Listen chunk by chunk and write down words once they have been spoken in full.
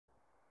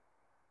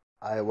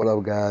Hi, what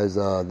up guys,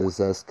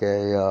 this is SK,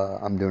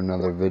 I'm doing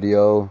another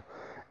video,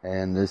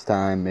 and this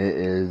time it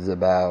is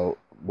about,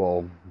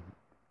 well,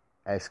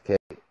 SK,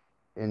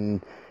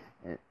 in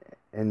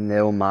the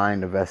ill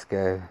mind of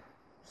SK,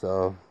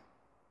 so,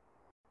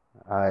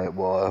 alright,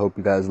 well, I hope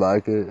you guys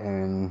like it,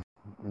 and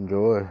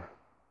enjoy.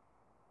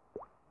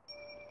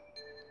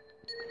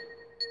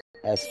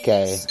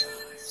 SK,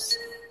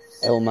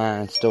 ill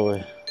mind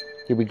story,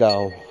 here we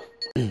go.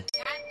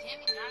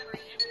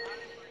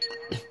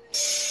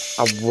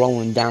 I'm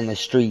rolling down the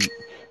street,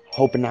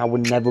 hoping I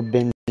would never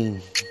been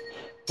seen.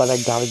 But I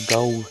gotta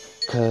go,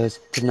 cause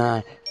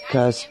tonight,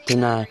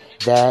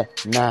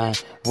 that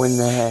night, when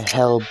the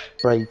hell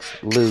breaks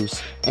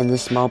loose. In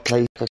this small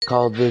place I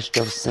call this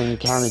Jefferson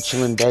County,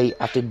 chillin' day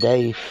after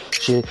day.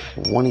 Shit,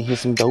 wanna hear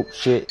some dope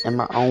shit in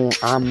my own,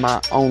 I'm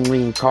my own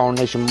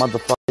reincarnation,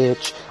 motherfucker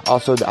bitch.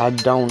 Also, I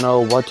don't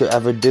know what to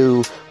ever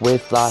do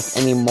with life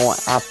anymore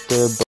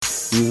after, but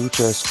you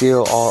just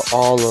feel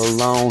all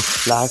alone,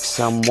 like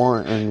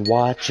someone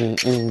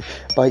watching,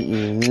 but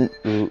you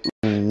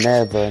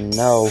never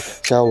know.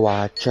 So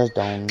I just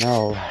don't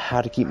know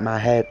how to keep my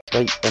head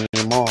straight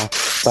anymore.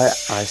 But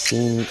I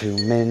seen too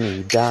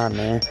many die,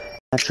 man.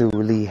 I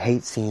truly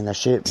hate seeing that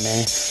shit,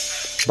 man.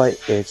 But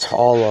it's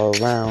all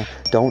around.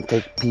 Don't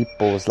take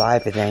people's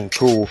life, it ain't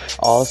cool.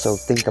 Also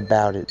think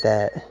about it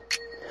that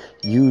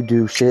you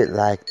do shit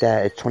like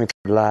that, it's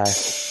 24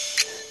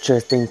 life.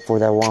 Just think for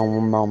that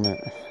one moment.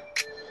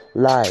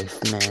 Life,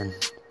 man.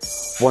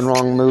 One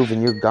wrong move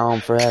and you're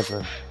gone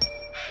forever.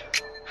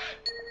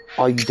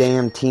 All you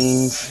damn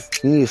teens,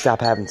 you need to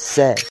stop having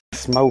sex,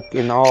 smoke,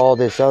 and all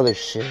this other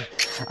shit.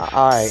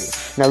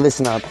 Alright, now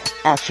listen up.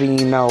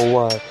 Actually, you know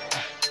what?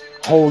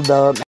 Hold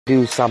up and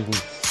do something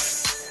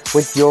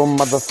with your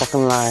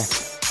motherfucking life.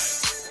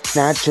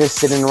 Not just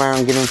sitting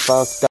around getting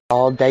fucked up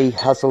all day,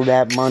 hustle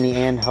that money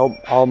and hope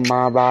all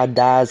my ride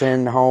dies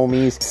and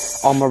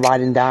homies. All my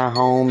ride and die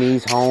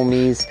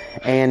homies.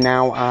 And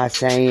now I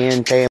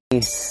saying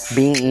family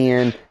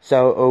being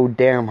so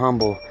damn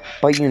humble.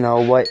 But you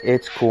know what?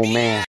 It's cool,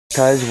 man.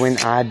 Cause when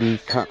I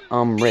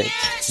become rich,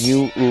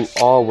 you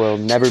all will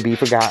never be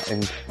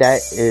forgotten.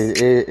 That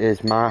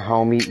is my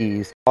homie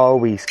Ease.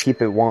 Always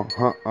keep it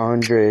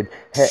 100.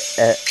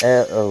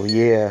 Hell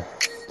yeah.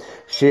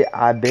 Shit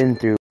I've been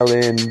through,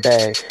 in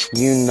bed.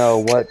 You know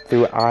what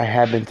I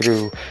have been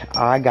through.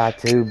 I got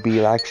to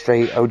be like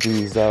straight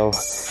OGs though.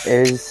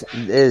 Is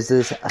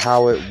this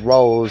how it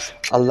rolls?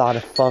 A lot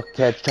of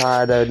fuckheads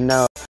try to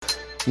know.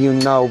 You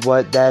know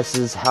what, this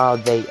is how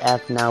they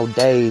act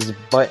nowadays.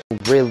 But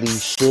really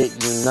shit,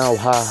 you know,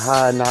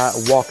 haha, not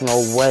walking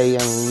away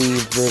and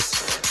leave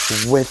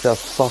this with a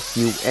fuck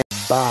you and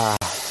bye.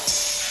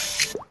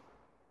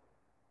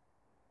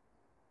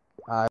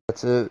 Alright,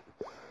 that's it.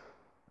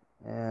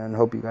 And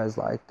hope you guys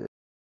liked it.